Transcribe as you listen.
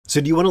So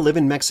do you want to live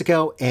in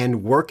Mexico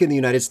and work in the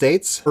United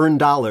States, earn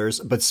dollars,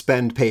 but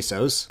spend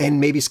pesos,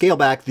 and maybe scale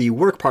back the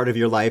work part of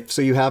your life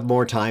so you have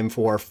more time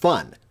for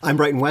fun? I'm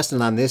Brighton West,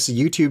 and on this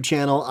YouTube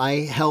channel,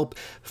 I help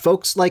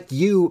folks like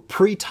you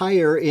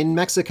pre-tire in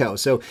Mexico.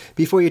 So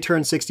before you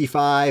turn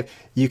 65,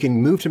 you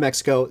can move to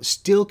Mexico,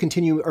 still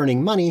continue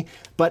earning money,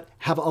 but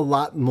have a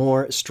lot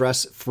more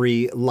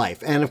stress-free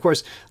life. And of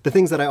course, the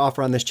things that I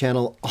offer on this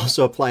channel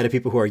also apply to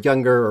people who are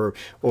younger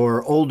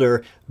or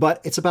older, but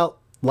it's about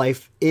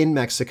life in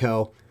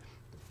Mexico,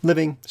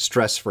 living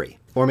stress-free,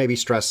 or maybe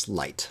stress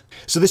light.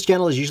 So this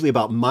channel is usually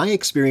about my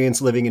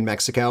experience living in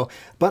Mexico,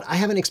 but I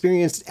haven't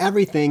experienced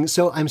everything,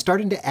 so I'm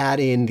starting to add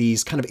in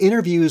these kind of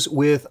interviews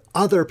with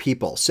other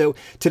people. So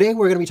today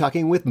we're going to be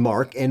talking with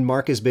Marc, and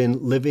Marc has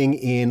been living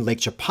in Lake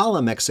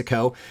Chapala,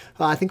 Mexico,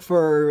 I think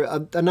for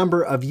a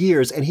number of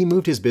years, and he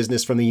moved his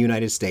business from the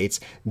United States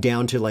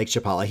down to Lake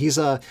Chapala. He's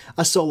a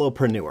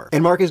solopreneur.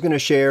 And Marc is going to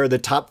share the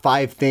top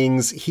 5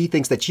 things he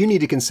thinks that you need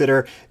to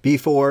consider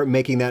before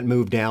making that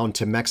move down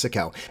to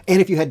Mexico.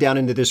 And if you head down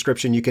in the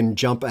description, you can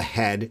jump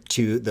ahead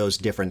to those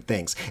different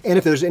things. And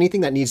if there's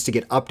anything that needs to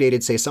get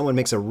updated, say someone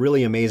makes a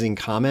really amazing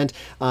comment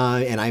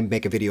and I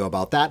make a video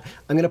about that,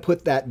 I'm going to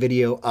put that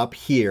video up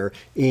here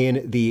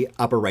in the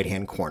upper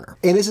right-hand corner.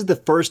 And this is the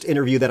first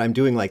interview that I'm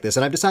doing like this.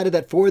 And I've decided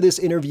that for this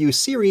interview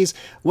series,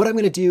 what I'm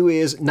going to do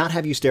is not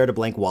have you stare at a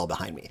blank wall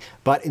behind me,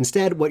 but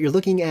instead what you're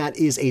looking at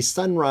is a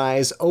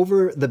sunrise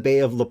over the Bay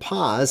of La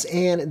Paz.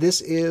 And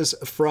this is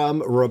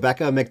from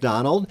Rebecca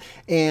McDonald,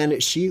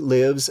 and she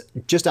lives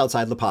just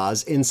outside La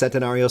Paz in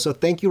Centenario. So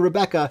thank you,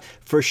 Rebecca,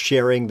 for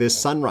sharing this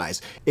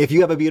sunrise. If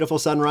you have a beautiful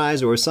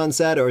sunrise or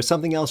sunset or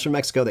something else from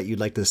Mexico that you'd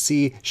like to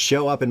see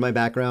show up in my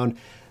background,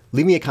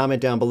 leave me a comment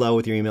down below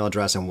with your email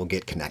address and we'll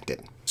get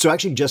connected. So I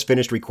actually just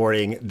finished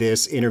recording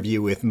this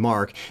interview with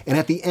Marc, and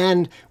at the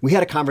end, we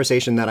had a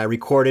conversation that I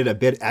recorded a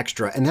bit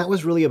extra, and that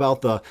was really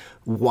about the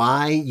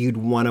why you'd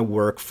want to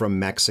work from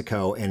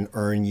Mexico and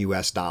earn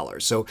US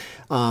dollars. So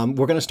we're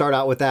going to start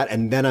out with that,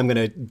 and then I'm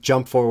going to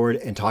jump forward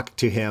and talk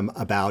to him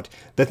about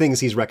the things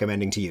he's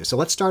recommending to you. So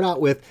let's start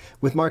out with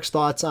Marc's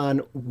thoughts on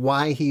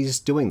why he's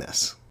doing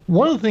this.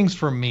 One of the things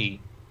for me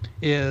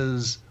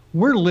is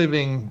we're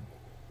living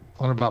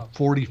on about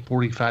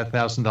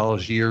 $45,000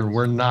 a year, and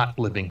we're not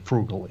living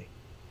frugally.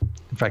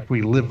 In fact,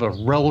 we live a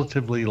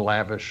relatively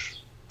lavish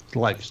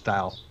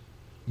lifestyle,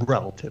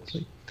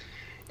 relatively.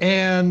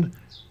 And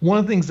one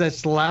of the things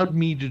that's allowed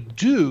me to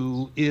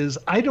do is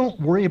I don't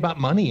worry about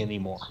money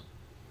anymore.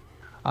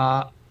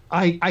 I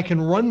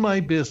can run my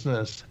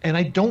business, and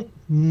I don't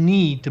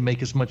need to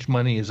make as much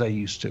money as I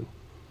used to.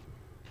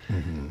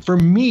 Mm-hmm. For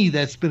me,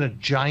 that's been a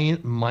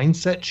giant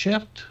mindset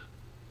shift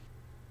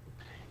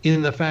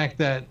in the fact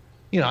that,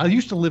 you know, I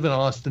used to live in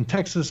Austin,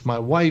 Texas. My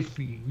wife,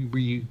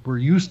 we were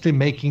used to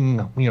making,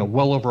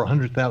 well over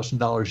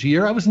 $100,000 a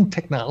year. I was in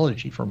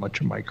technology for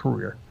much of my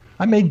career.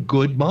 I made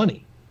good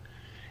money.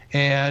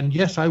 And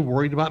yes, I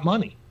worried about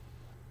money.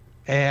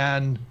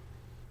 And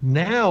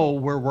now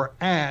where we're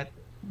at,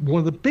 one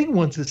of the big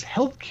ones is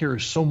healthcare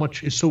is so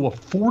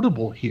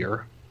affordable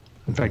here.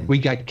 In fact, we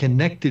got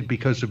connected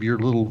because of your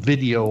little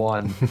video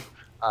on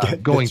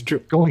going to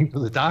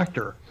the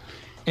doctor.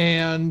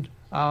 And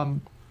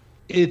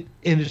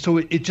so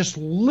it just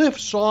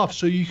lifts off,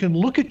 so you can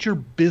look at your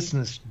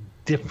business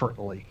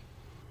differently.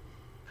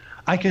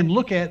 I can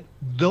look at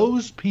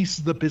those pieces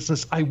of the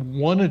business I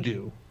want to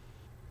do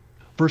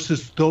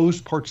versus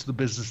those parts of the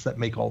business that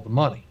make all the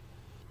money.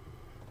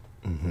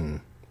 Mm-hmm.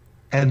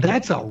 And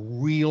that's a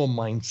real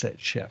mindset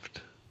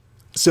shift.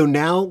 So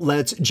now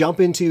let's jump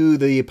into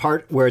the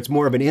part where it's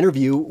more of an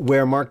interview,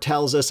 where Marc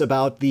tells us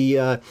about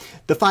the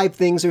 5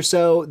 things or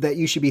so that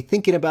you should be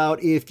thinking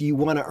about if you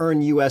want to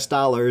earn US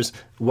dollars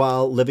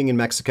while living in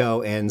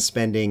Mexico and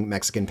spending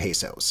Mexican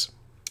pesos.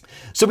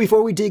 So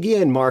before we dig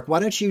in, Marc,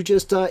 why don't you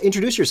just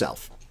introduce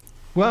yourself?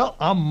 Well,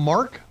 I'm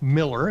Marc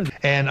Miller,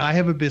 and I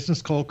have a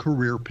business called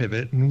Career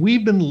Pivot, and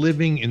we've been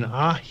living in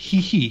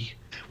Ajijic,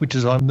 which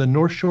is on the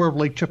north shore of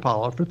Lake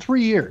Chapala, for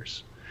 3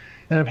 years.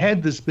 And I've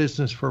had this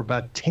business for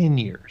about 10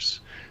 years.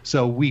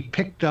 So we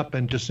picked up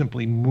and just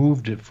simply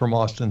moved it from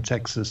Austin,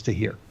 Texas to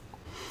here.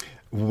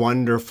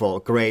 Wonderful.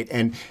 Great.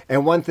 And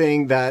one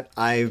thing that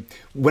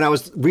when I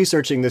was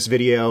researching this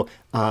video,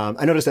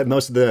 I noticed that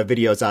most of the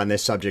videos on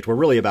this subject were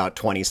really about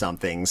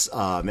 20-somethings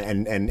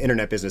and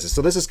internet businesses.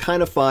 So this is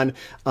kind of fun,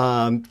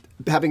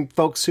 having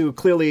folks who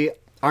clearly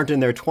aren't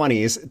in their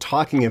 20s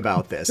talking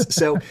about this.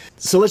 So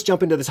let's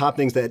jump into the top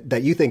things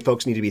that you think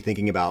folks need to be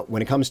thinking about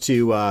when it comes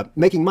to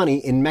making money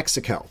in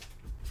Mexico.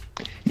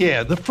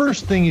 Yeah, the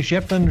first thing is you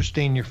have to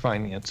understand your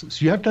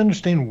finances. You have to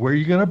understand where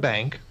you're going to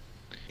bank.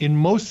 In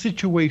most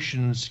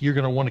situations, you're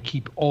going to want to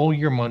keep all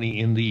your money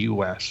in the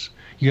U.S.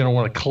 You're going to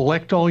want to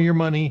collect all your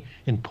money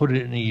and put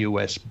it in a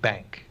U.S.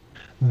 bank.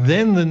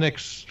 Then the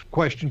next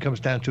question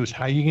comes down to is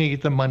how you're going to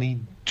get the money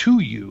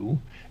to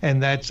you.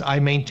 And that's, I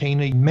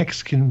maintain a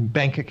Mexican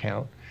bank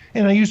account,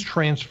 and I use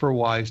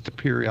TransferWise to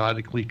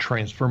periodically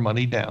transfer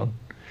money down.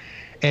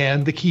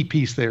 And the key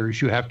piece there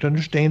is you have to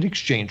understand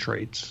exchange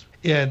rates.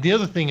 And the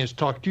other thing is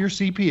talk to your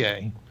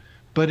CPA,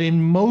 But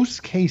in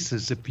most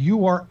cases, if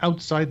you are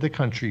outside the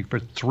country for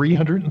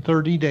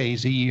 330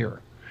 days a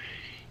year,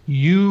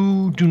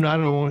 you do not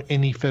owe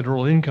any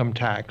federal income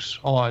tax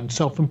on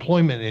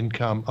self-employment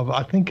income of,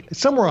 I think,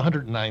 somewhere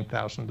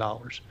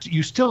 $109,000.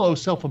 You still owe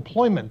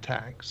self-employment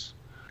tax.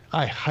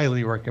 I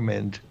highly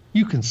recommend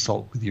you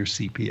consult with your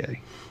CPA,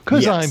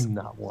 because Yes. I'm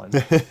not one.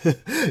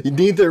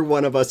 Neither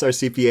one of us are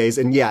CPAs.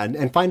 And yeah,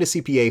 and find a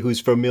CPA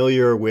who's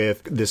familiar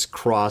with this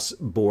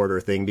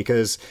cross-border thing,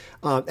 because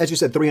as you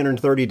said,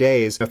 330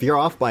 days, if you're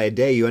off by a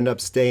day, you end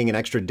up staying an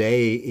extra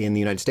day in the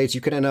United States,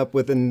 you could end up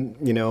with an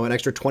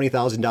extra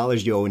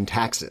 $20,000 you owe in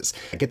taxes.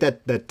 Get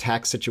that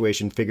tax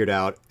situation figured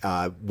out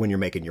when you're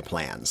making your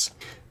plans.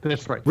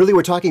 That's right. Really,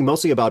 we're talking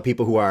mostly about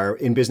people who are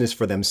in business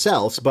for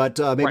themselves, but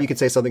maybe Right. you could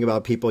say something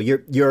about people.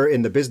 You're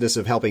in the business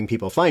of helping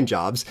people find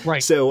jobs.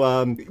 Right.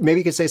 So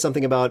maybe you could say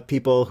something about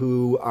people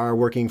who are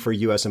working for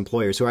U.S.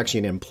 employers, who are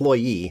actually an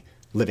employee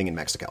living in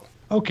Mexico.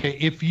 Okay,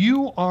 if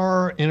you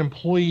are an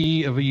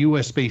employee of a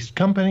U.S.-based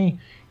company,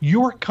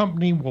 your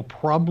company will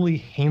probably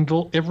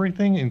handle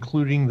everything,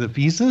 including the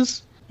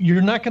visas.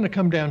 You're not going to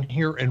come down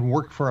here and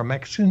work for a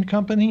Mexican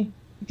company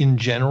in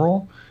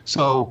general.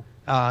 So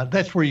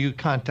that's where you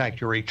contact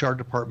your HR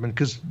department,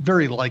 because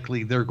very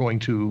likely they're going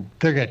to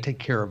take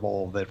care of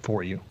all of that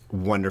for you.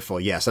 Wonderful.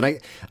 Yes. And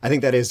I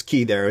think that is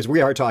key there, is we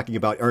are talking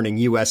about earning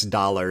U.S.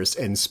 dollars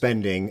and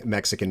spending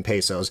Mexican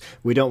pesos.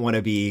 We don't want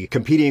to be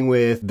competing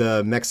with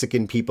the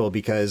Mexican people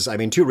because, I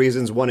mean, two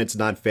reasons. One, it's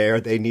not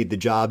fair. They need the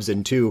jobs.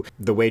 And two,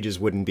 the wages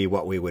wouldn't be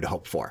what we would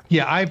hope for.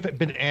 Yeah, I've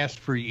been asked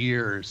for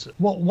years,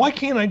 well, why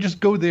can't I just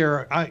go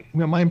there?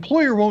 My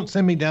employer won't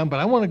send me down, but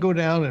I want to go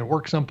down and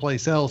work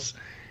someplace else.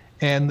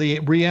 And the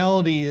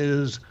reality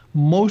is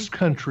most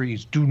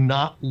countries do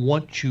not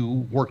want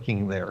you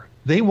working there.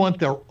 They want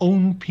their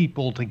own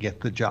people to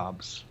get the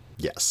jobs.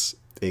 Yes,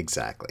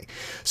 exactly.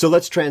 So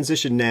let's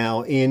transition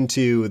now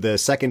into the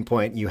second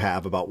point you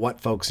have about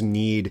what folks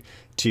need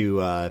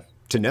to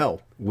know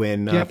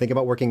when thinking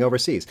about working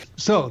overseas.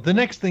 So the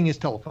next thing is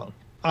telephone.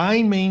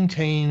 I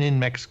maintain in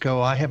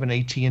Mexico, I have an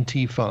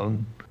AT&T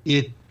phone.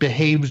 It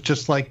behaves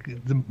just like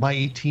my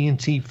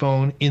AT&T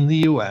phone in the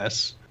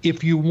U.S.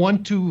 If you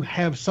want to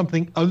have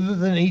something other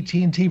than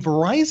AT&T,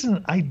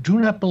 Verizon, I do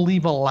not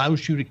believe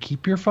allows you to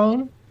keep your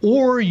phone.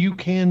 Or you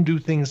can do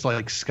things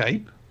like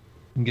Skype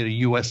and get a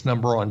U.S.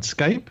 number on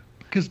Skype,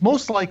 because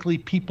most likely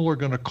people are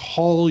going to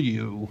call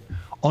you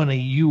on a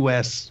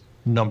U.S.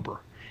 number.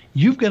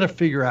 You've got to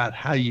figure out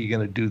how you're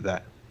going to do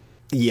that.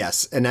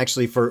 Yes. And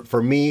actually,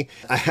 for me,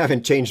 I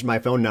haven't changed my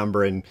phone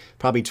number in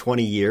probably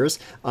 20 years.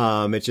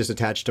 It's just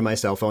attached to my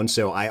cell phone.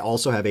 So I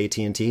also have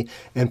AT&T.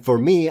 And for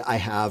me, I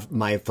have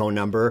my phone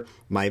number,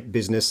 my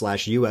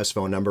business/US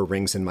phone number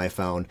rings in my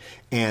phone.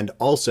 And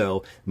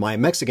also my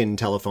Mexican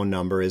telephone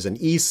number is an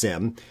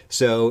eSIM.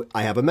 So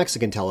I have a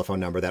Mexican telephone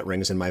number that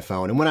rings in my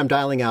phone. And when I'm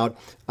dialing out,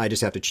 I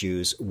just have to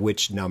choose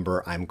which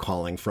number I'm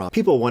calling from.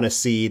 People want to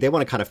see, they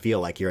want to kind of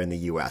feel like you're in the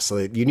US. So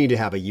you need to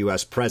have a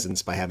US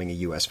presence by having a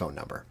US phone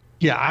number.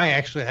 Yeah, I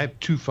actually have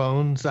two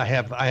phones. I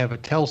have a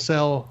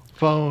Telcel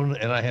phone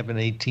and I have an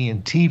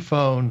AT&T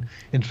phone.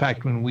 In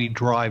fact, when we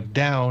drive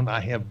down, I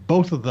have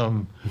both of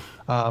them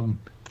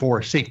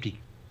for safety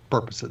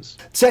purposes.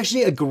 It's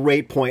actually a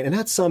great point, and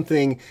that's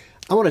something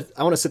I want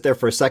to sit there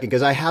for a second,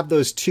 because I have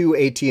those two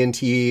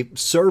AT&T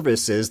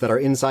services that are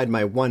inside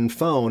my one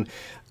phone,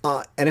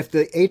 and if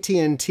the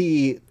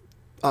AT&T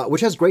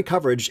which has great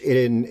coverage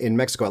in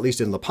Mexico, at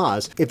least in La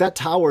Paz, if that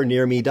tower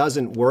near me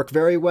doesn't work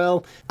very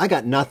well, I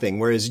got nothing,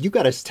 whereas you've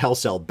got a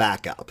Telcel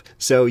backup.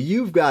 So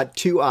you've got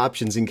two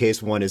options in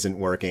case one isn't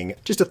working.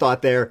 Just a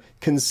thought there,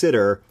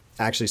 consider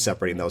actually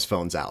separating those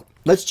phones out.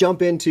 Let's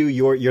jump into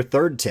your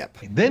third tip.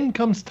 Then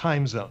comes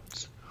time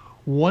zones.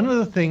 One of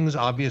the things,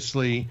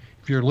 obviously,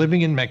 if you're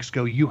living in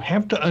Mexico, you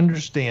have to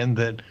understand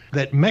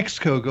that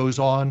Mexico goes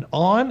on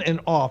and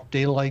off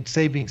daylight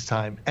savings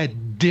time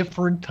at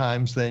different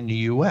times than the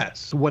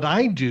U.S. What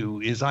I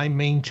do is I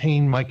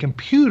maintain my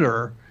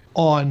computer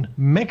on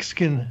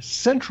Mexican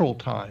Central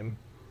Time,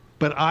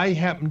 but I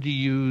happen to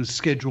use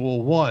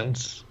Schedule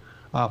Once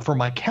for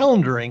my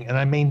calendaring, and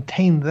I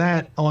maintain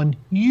that on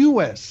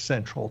U.S.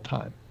 Central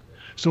Time.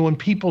 So when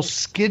people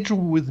schedule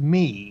with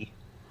me,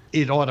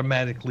 it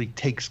automatically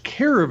takes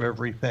care of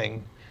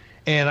everything.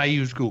 And I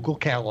use Google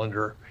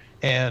Calendar,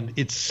 and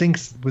it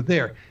syncs with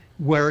there.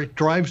 Where it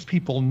drives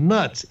people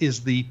nuts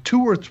is the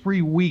 2 or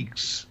 3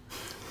 weeks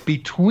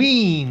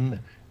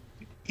between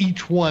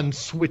each one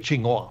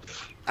switching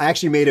off. I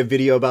actually made a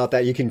video about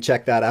that. You can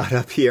check that out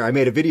up here. I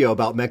made a video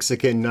about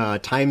Mexican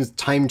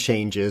time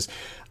changes.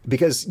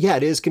 Because, yeah,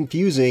 it is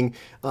confusing.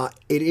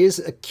 It is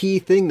a key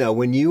thing, though,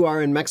 when you are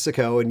in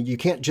Mexico and you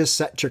can't just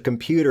set your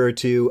computer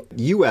to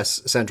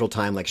U.S. Central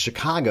Time like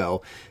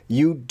Chicago.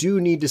 You do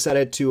need to set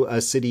it to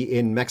a city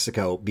in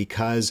Mexico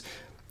because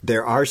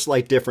there are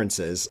slight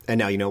differences. And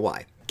now you know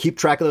why. Keep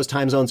track of those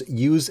time zones.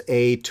 Use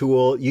a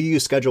tool. You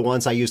use Schedule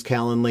Once. I use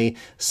Calendly.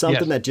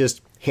 Something that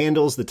just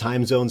handles the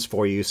time zones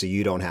for you so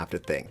you don't have to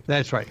think.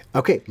 That's right.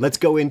 Okay, let's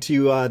go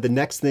into the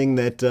next thing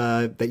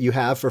that you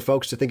have for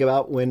folks to think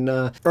about when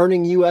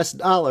earning U.S.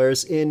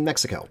 dollars in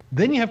Mexico.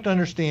 Then you have to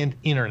understand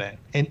internet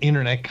and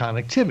internet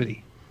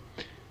connectivity.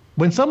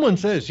 When someone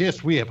says,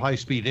 yes, we have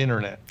high-speed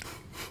internet,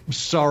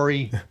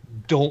 sorry,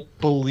 don't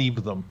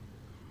believe them.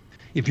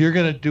 If you're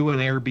going to do an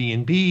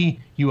Airbnb,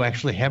 you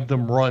actually have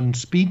them run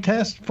speed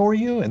tests for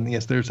you. And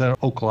yes, there's an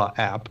Ookla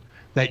app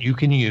that you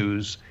can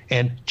use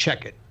and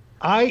check it.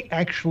 I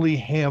actually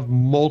have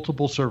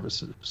multiple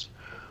services.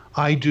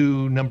 I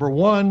do, number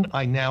one,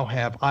 I now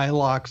have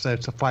iLox.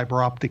 That's a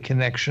fiber optic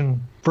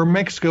connection. For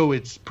Mexico,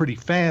 it's pretty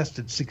fast.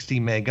 It's 60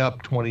 meg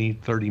up, 20,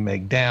 30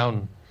 meg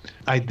down.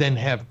 I then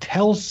have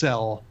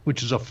Telcel,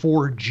 which is a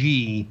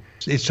 4G.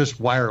 It's just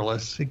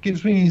wireless. It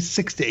gives me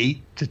 6 to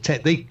 8 to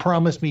 10. They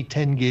promised me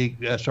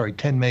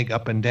 10 meg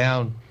up and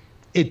down.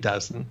 It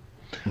doesn't.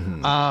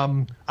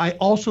 Mm-hmm. I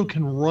also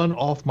can run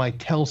off my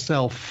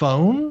Telcel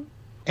phone,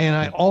 and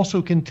I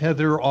also can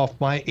tether off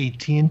my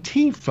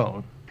AT&T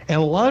phone.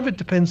 And a lot of it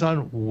depends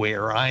on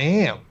where I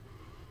am.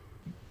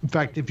 In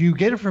fact, if you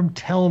get it from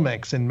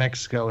Telmex in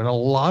Mexico, in a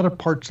lot of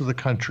parts of the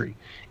country,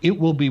 it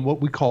will be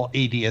what we call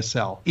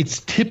ADSL.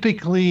 It's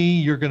typically,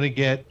 you're going to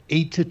get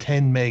 8 to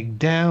 10 meg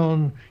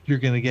down. You're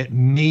going to get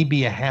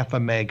maybe a half a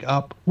meg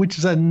up, which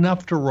is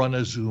enough to run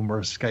a Zoom or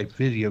a Skype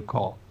video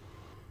call.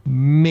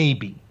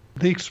 Maybe.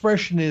 The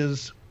expression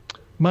is,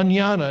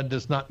 mañana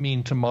does not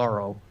mean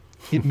tomorrow.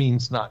 It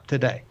means not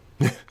today.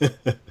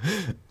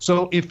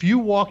 So if you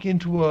walk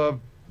into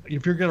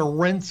if you're going to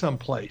rent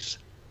someplace,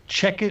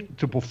 check it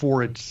to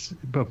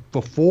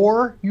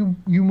before you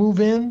move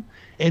in,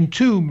 and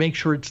 2, make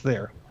sure it's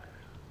there.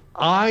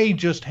 I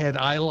just had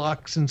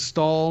iLox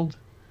installed.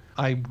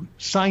 I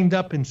signed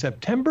up in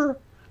September.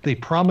 They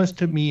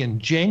promised it me in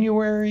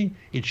January.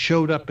 It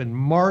showed up in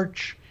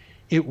March.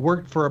 It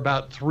worked for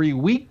about 3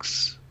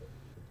 weeks.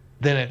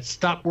 Then it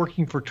stopped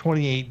working for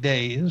 28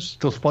 days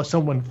till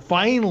someone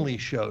finally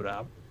showed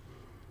up.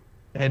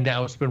 And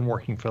now it's been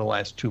working for the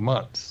last 2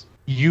 months.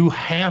 You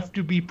have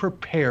to be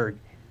prepared.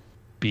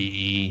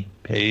 Be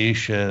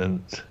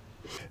patient.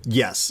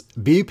 Yes,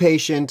 be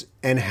patient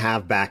and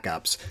have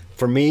backups.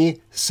 For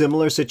me,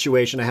 similar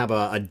situation. I have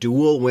a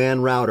dual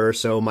WAN router.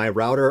 So my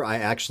router, I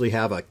actually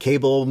have a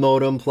cable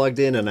modem plugged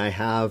in, and I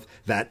have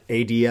that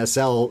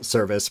ADSL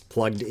service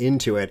plugged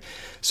into it.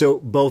 So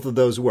both of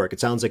those work. It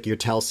sounds like your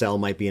Telcel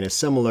might be in a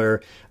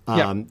similar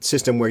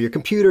system where your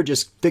computer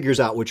just figures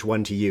out which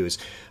one to use.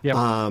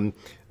 Yep.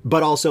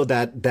 But also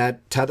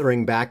that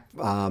tethering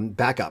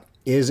backup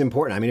is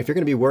important. I mean, if you're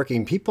going to be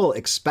working, people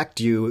expect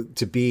you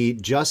to be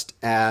just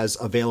as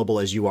available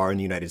as you are in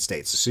the United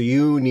States. So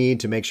you need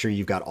to make sure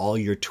you've got all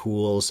your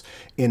tools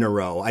in a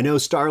row. I know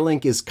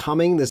Starlink is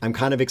coming. I'm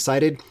kind of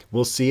excited.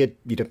 We'll see it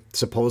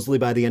supposedly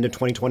by the end of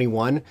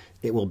 2021.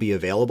 It will be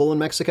available in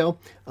Mexico.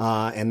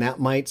 And that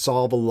might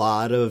solve a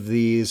lot of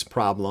these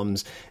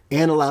problems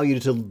and allow you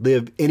to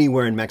live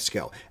anywhere in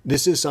Mexico.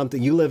 This is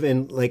something, you live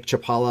in Lake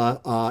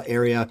Chapala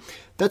area.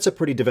 That's a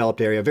pretty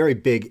developed area, very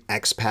big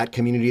expat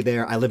community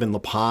there. I live in La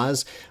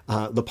Paz.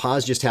 La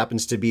Paz just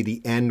happens to be the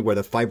end where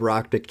the fiber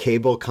optic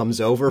cable comes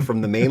over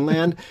from the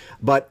mainland.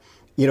 But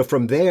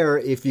from there,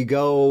 if you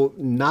go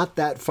not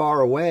that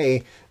far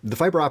away, the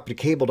fiber optic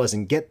cable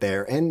doesn't get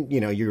there. And,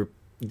 you're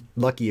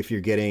lucky if you're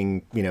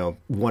getting,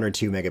 1 or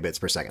 2 megabits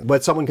per second.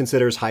 What someone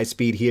considers high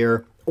speed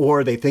here,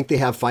 or they think they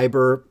have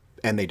fiber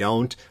and they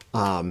don't.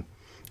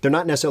 They're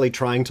not necessarily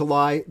trying to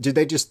lie.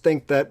 They just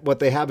think that what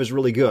they have is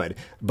really good.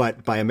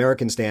 But by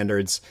American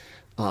standards,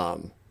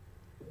 you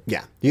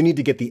need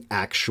to get the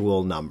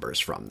actual numbers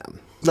from them.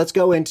 Let's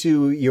go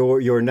into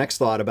your next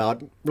thought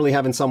about really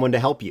having someone to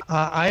help you.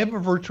 I have a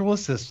virtual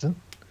assistant,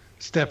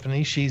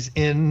 Stephanie. She's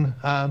in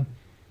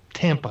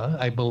Tampa,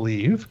 I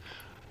believe.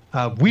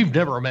 We've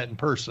never met in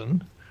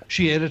person.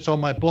 She edits all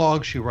my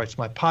blogs. She writes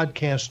my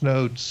podcast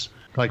notes.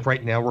 Like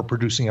right now, we're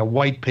producing a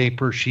white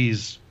paper.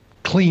 She's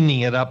cleaning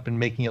it up and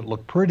making it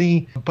look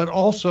pretty. But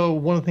also,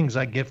 one of the things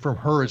I get from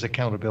her is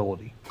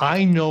accountability.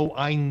 I know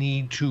I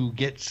need to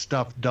get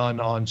stuff done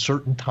on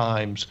certain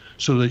times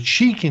so that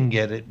she can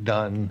get it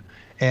done.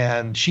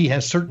 And she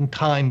has certain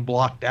time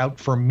blocked out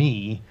for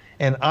me.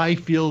 And I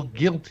feel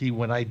guilty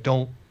when I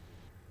don't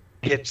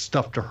get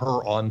stuff to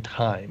her on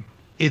time.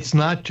 It's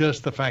not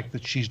just the fact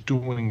that she's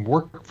doing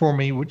work for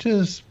me,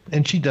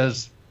 and she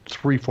does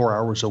 3-4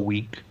 hours a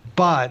week,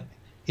 but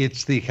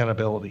it's the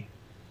accountability.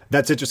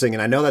 That's interesting,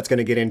 and I know that's going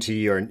to get into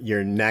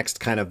your next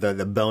kind of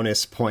the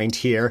bonus point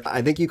here.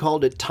 I think you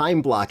called it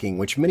time blocking,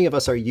 which many of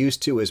us are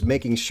used to, is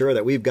making sure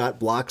that we've got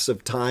blocks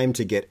of time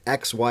to get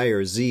X, Y,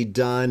 or Z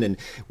done, and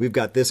we've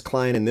got this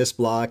client in this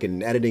block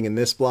and editing in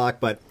this block,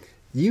 but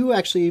you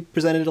actually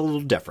presented it a little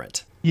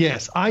different.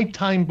 Yes, I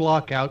time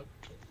block out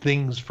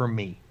things for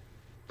me.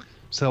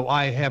 So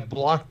I have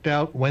blocked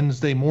out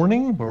Wednesday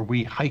morning where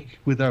we hike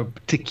with a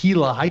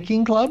tequila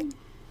hiking club.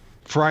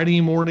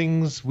 Friday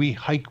mornings, we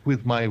hike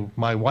with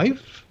my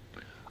wife.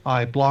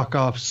 I block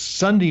off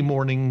Sunday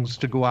mornings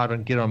to go out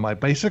and get on my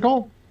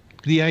bicycle.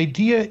 The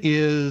idea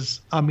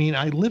is, I mean,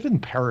 I live in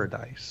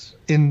paradise.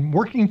 In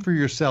working for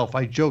yourself,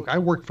 I joke, I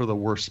work for the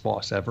worst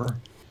boss ever.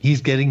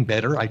 He's getting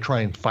better. I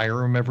try and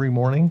fire him every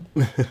morning.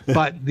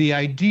 But the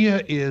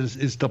idea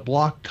is to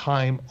block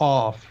time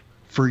off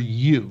for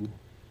you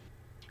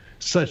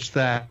such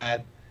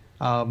that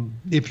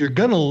if you're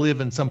going to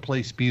live in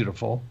someplace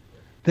beautiful,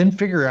 then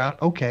figure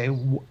out, okay,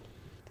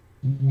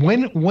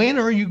 when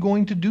are you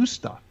going to do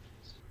stuff?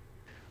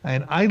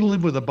 And I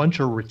live with a bunch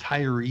of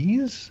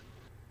retirees.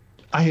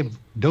 I have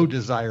no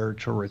desire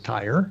to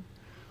retire,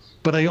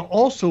 but I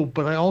also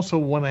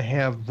want to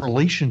have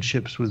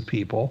relationships with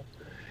people.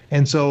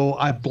 And so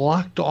I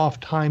blocked off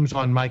times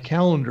on my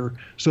calendar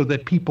so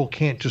that people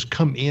can't just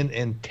come in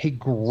and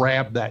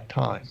grab that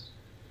time.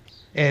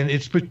 And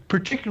it's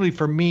particularly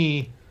for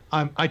me,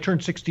 I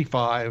turned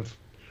 65.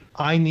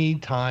 I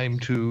need time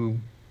to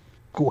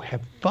go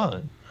have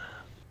fun.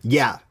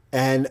 Yeah.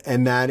 And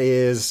that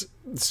is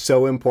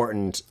so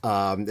important,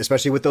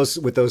 especially with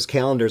those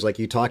calendars like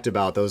you talked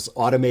about. Those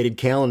automated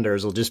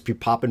calendars will just be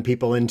popping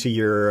people into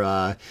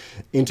your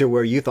into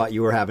where you thought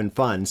you were having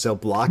fun. So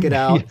block it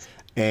out. Yes.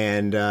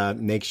 And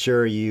make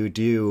sure you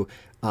do.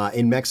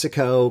 In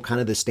Mexico, kind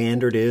of the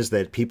standard is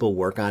that people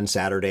work on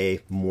Saturday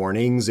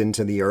mornings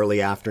into the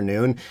early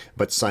afternoon,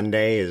 but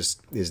Sunday is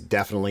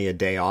definitely a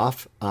day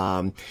off.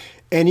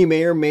 And you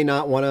may or may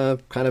not want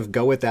to kind of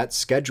go with that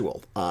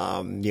schedule.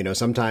 You know,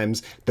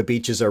 sometimes the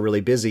beaches are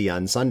really busy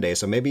on Sunday,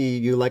 so maybe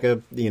you like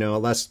a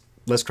less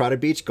crowded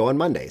beach, go on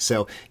Monday.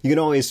 So you can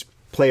always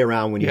play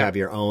around when you have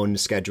your own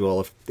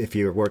schedule. If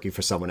you're working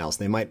for someone else,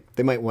 they might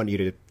want you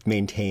to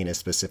maintain a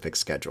specific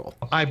schedule.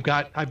 I've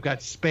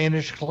got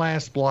Spanish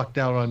class blocked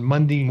out on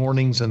Monday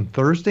mornings and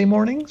Thursday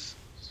mornings.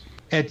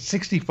 At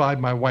 65,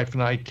 my wife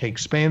and I take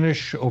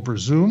Spanish over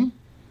Zoom.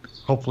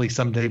 Hopefully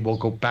someday we'll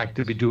go back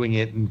to be doing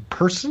it in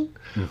person.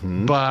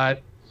 Mm-hmm.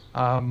 But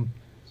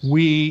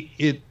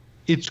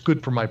it's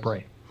good for my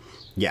brain.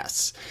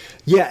 Yes.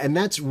 Yeah, and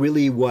that's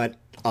really what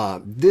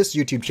this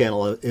YouTube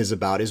channel is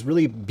about, is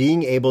really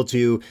being able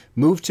to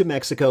move to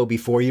Mexico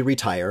before you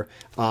retire.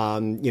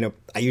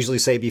 I usually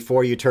say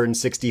before you turn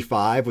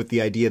 65, with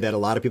the idea that a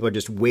lot of people are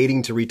just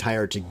waiting to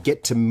retire to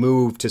get to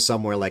move to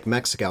somewhere like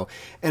Mexico.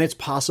 And it's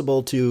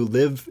possible to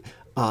live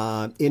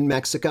in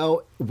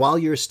Mexico while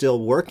you're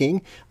still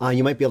working.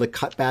 You might be able to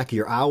cut back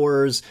your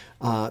hours.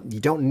 You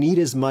don't need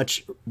as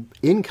much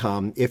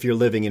income if you're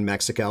living in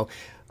Mexico.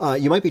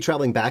 You might be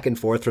traveling back and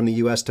forth from the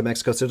U.S. to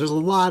Mexico, so there's a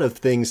lot of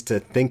things to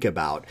think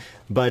about.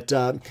 But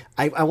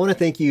I want to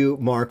thank you,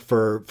 Marc,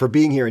 for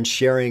being here and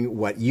sharing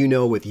what you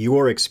know with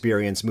your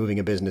experience moving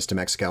a business to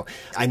Mexico.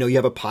 I know you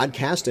have a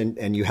podcast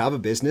and you have a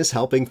business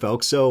helping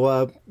folks,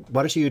 so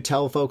why don't you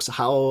tell folks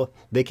how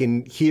they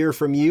can hear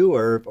from you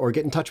or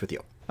get in touch with you?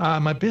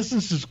 My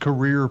business is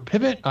Career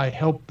Pivot. I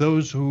help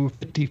those who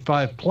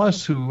 55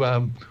 plus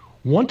who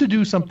want to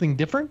do something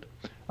different.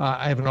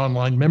 I have an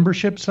online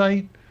membership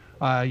site.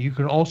 You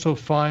can also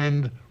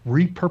find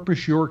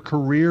Repurpose Your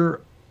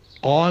Career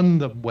on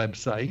the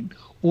website,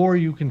 or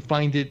you can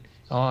find it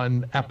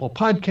on Apple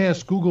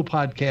Podcasts, Google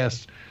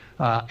Podcasts,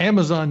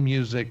 Amazon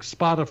Music,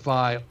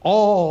 Spotify,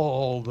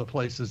 all the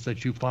places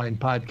that you find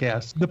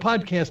podcasts. The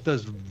podcast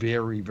does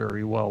very,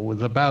 very well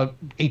with about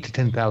 8,000 to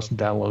 10,000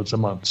 downloads a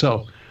month.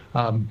 So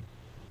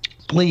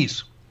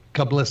please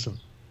come listen.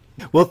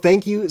 Well,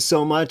 thank you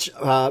so much,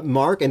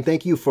 Marc, and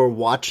thank you for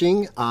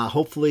watching.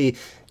 Hopefully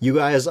you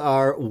guys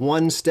are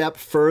one step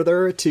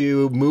further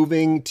to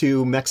moving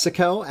to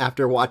Mexico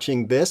after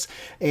watching this.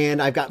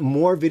 And I've got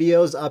more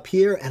videos up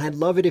here, and I'd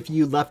love it if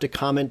you left a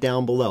comment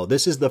down below.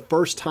 This is the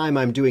first time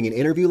I'm doing an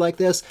interview like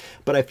this,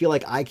 but I feel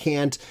like I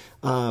can't,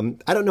 I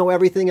don't know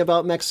everything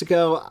about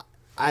Mexico.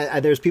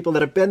 There's people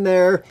that have been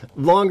there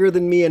longer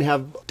than me and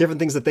have different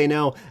things that they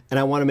know, and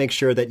I want to make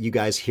sure that you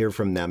guys hear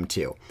from them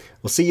too.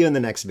 We'll see you in the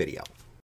next video.